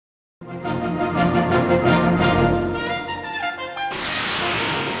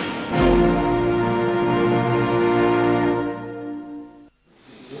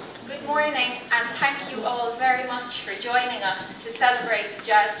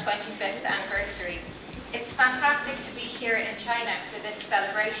25th anniversary. It's fantastic to be here in China for this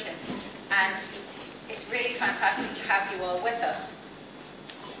celebration, and it's really fantastic to have you all with us.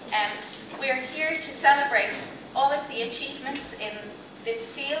 We're here to celebrate all of the achievements in this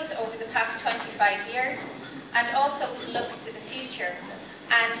field over the past 25 years, and also to look to the future.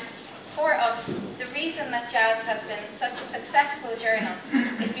 And for us, the reason that JAAS has been such a successful journal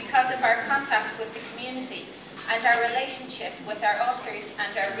is because of our contacts with the community and our relationship with our authors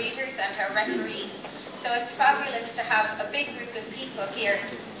and our readers and our referees. So it's fabulous to have a big group of people here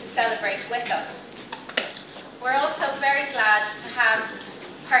to celebrate with us. We're also very glad to have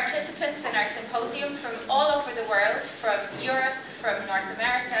participants in our symposium from all over the world, from Europe, from North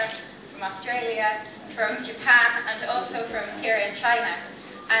America, from Australia, from Japan, and also from here in China.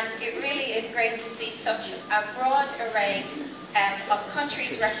 And it really is great to see such a broad array of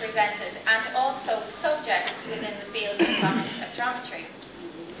countries represented, and also subjects within the field of spectrometry.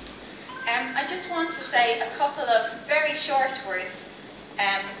 I just want to say a couple of very short words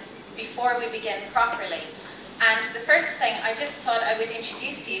before we begin properly. And the first thing, I just thought I would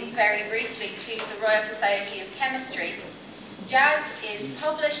introduce you very briefly to the Royal Society of Chemistry. JAAS is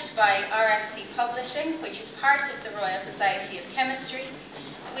published by RSC Publishing, which is part of the Royal Society of Chemistry.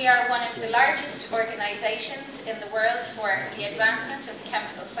 We are one of the largest organisations in the world for the advancement of the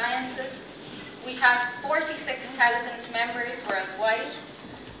chemical sciences. We have 46,000 members worldwide,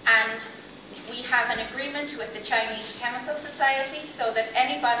 and we have an agreement with the Chinese Chemical Society so that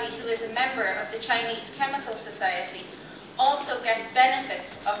anybody who is a member of the Chinese Chemical Society also gets benefits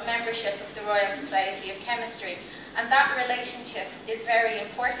of membership of the Royal Society of Chemistry. And that relationship is very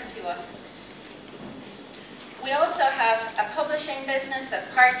important to us. We also have a publishing business as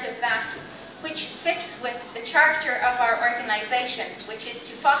part of that, which fits with the charter of our organisation, which is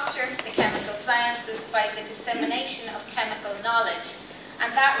to foster the chemical sciences by the dissemination of chemical knowledge.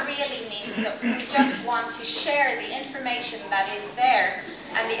 And that really means that we just want to share the information that is there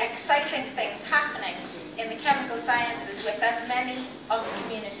and the exciting things happening in the chemical sciences with as many of the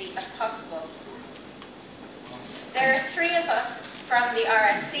community as possible. There are three of us from the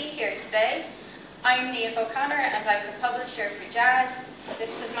RSC here today. I'm Niamh O'Connor, and I'm the publisher for JAAS. This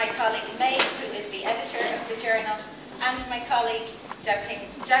is my colleague May, who is the editor of the journal, and my colleague Daping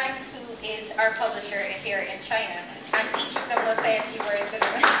Zhang, who is our publisher here in China. And each of them will say a few words in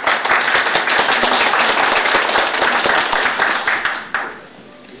a minute.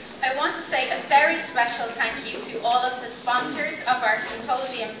 I want to say a very special thank you to all of the sponsors of our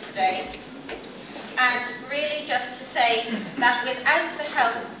symposium today. And really just to say that without the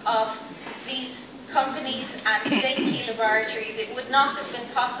help of these companies and state key laboratories, it would not have been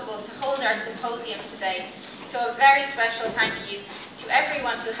possible to hold our symposium today. So a very special thank you to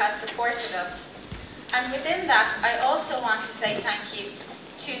everyone who has supported us. And within that, I also want to say thank you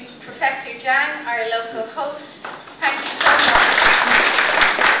to Professor Zhang, our local host. Thank you so much.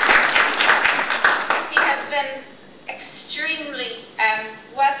 He has been extremely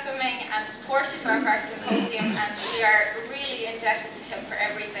welcoming and supportive of our symposium, and we are really indebted to him for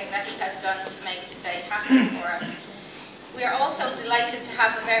everything that he has done to make today happen for us. We are also delighted to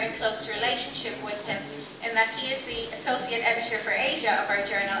have a very close relationship with him, in that he is the Associate Editor for Asia of our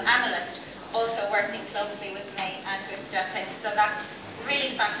journal Analyst, also working closely with May and with Daping, so that's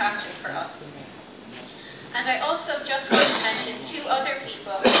really fantastic for us. And I also just want to mention two other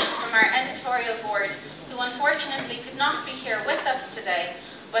people from our editorial board who unfortunately could not be here with us today,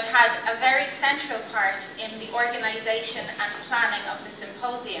 but had a very central part in the organisation and planning of the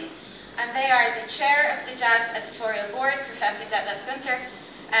symposium. And they are the chair of the JAAS editorial board, Professor Detlef Günther,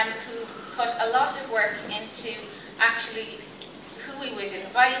 who put a lot of work into actually who we would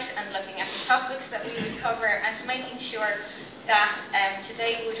invite and looking at the topics that we would cover, and making sure that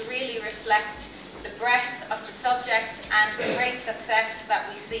today would really reflect the breadth of the subject and the great success that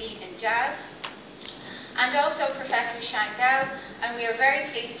we see in JAAS. And also Professor Shang Gao, and we are very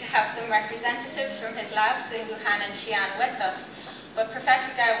pleased to have some representatives from his labs in Wuhan and Xi'an with us. But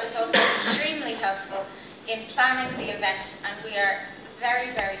Professor Gao was also extremely helpful in planning the event, and we are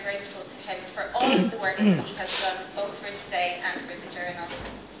very, very grateful to him for all of the work that he has done, both for today and for the journal.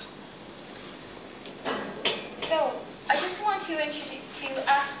 So, I just want to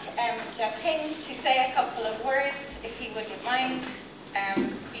ask Daping to say a couple of words, if he wouldn't mind,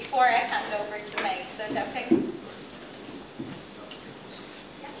 before I hand over to May. So Daping.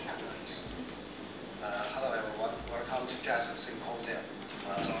 Hello everyone, welcome to JAAS Symposium.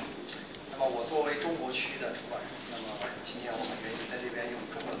 那么我作为中国区的主管人，那么今天我们愿意在这边用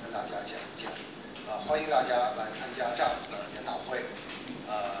中文跟大家讲一讲，欢迎大家来参加JAAS的研讨会。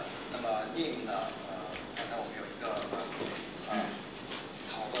那么 Niamh 呢，刚才我们有一个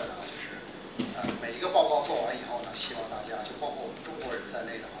讨论，在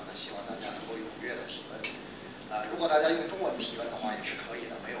内的话呢，希望大家能够踊跃的提问。如果大家用中文提问的话也是可以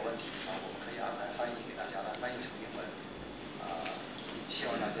的，没有问题啊，我们可以安排翻译给大家来翻译成英文。希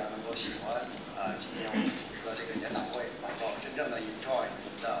望大家能够喜欢今天我们主持的这个研讨会，能够真正的 enjoy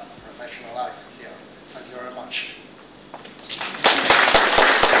the professional life here. Thank you very much.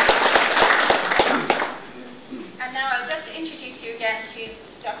 And now I'll just introduce you again to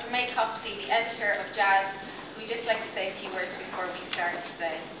Dr. May Copsey, the editor of JAAS. We'd just like to say a few words before we start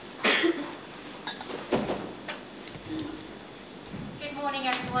today. Good morning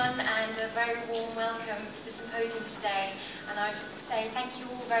everyone, and a very warm welcome to the symposium today. And I would just say thank you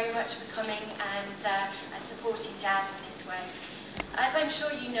all very much for coming and supporting JAAS in this way. As I'm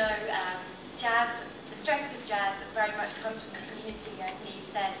sure you know, JAAS, the strength of JAAS very much comes from the community, as Niamh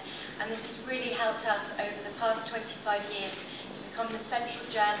said, and this has really helped us over the past 25 years to become the central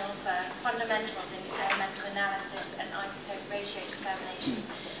journal for fundamentals in experimental analysis and isotope ratio determination.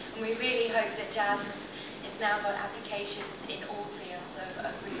 And we really hope that JAAS has now got applications in all fields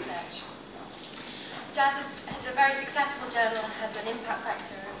of research. JAAS is a very successful journal and has an impact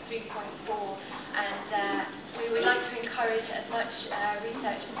factor of 3.4, and we would like to encourage as much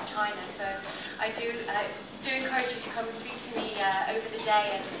research from China. So I do encourage you to come and speak to me over the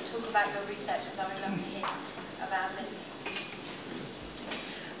day and talk about your research, as I would love to hear about this.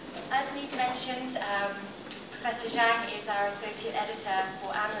 As Niamh mentioned, Professor Zhang is our associate editor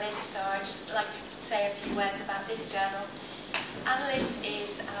for Analyst, so I'd just like to say a few words about this journal. Analyst is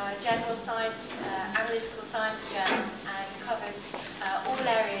a general science, analytical science journal and covers all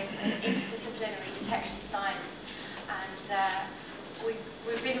areas of interdisciplinary detection science. And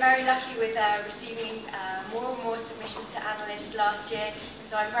we've been very lucky with receiving more and more submissions to Analyst last year,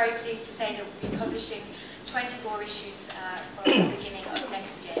 so I'm very pleased to say that we'll be publishing 24 issues from the beginning of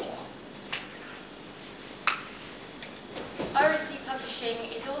next year. RSC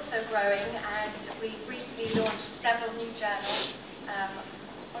publishing is also growing, and we've recently launched several new journals.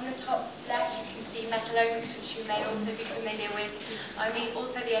 On the top left you can see Metallomics, which you may also be familiar with. I'm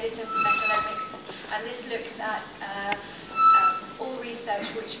also the editor for Metallomics, and this looks at all research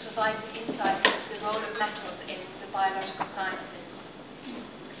which provides insights into the role of metals in the biological sciences.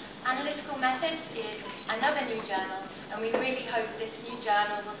 Analytical Methods is another new journal, and we really hope this new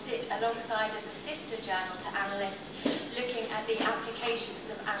journal will sit alongside as a sister journal to Analyst, looking at the applications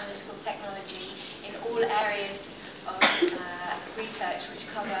of analytical technology in all areas of research which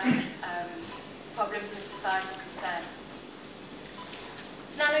cover problems of societal concern.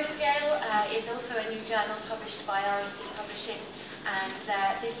 Nanoscale is also a new journal published by RSC Publishing, and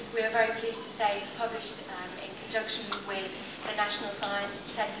this we are very pleased to say is published in conjunction with the National Science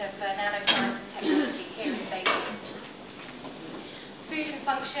Centre for Nanoscience and Technology here in Beijing. Food and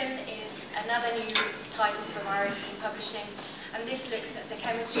Function is another new title from RSC Publishing, and this looks at the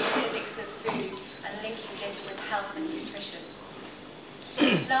chemistry and physics of food and linking this with health and nutrition.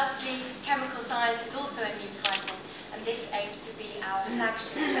 Lastly, Chemical Science is also a new title, and this aims to be our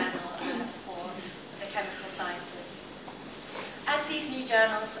flagship journal for the chemical sciences. As these new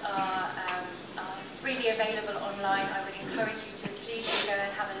journals are freely available online, I would encourage you to please go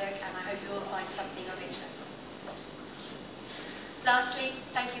and have a look, and I hope you will find something of interest. Lastly,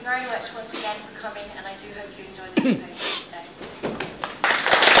 thank you very much once again for coming, and I do hope you enjoyed the symposium.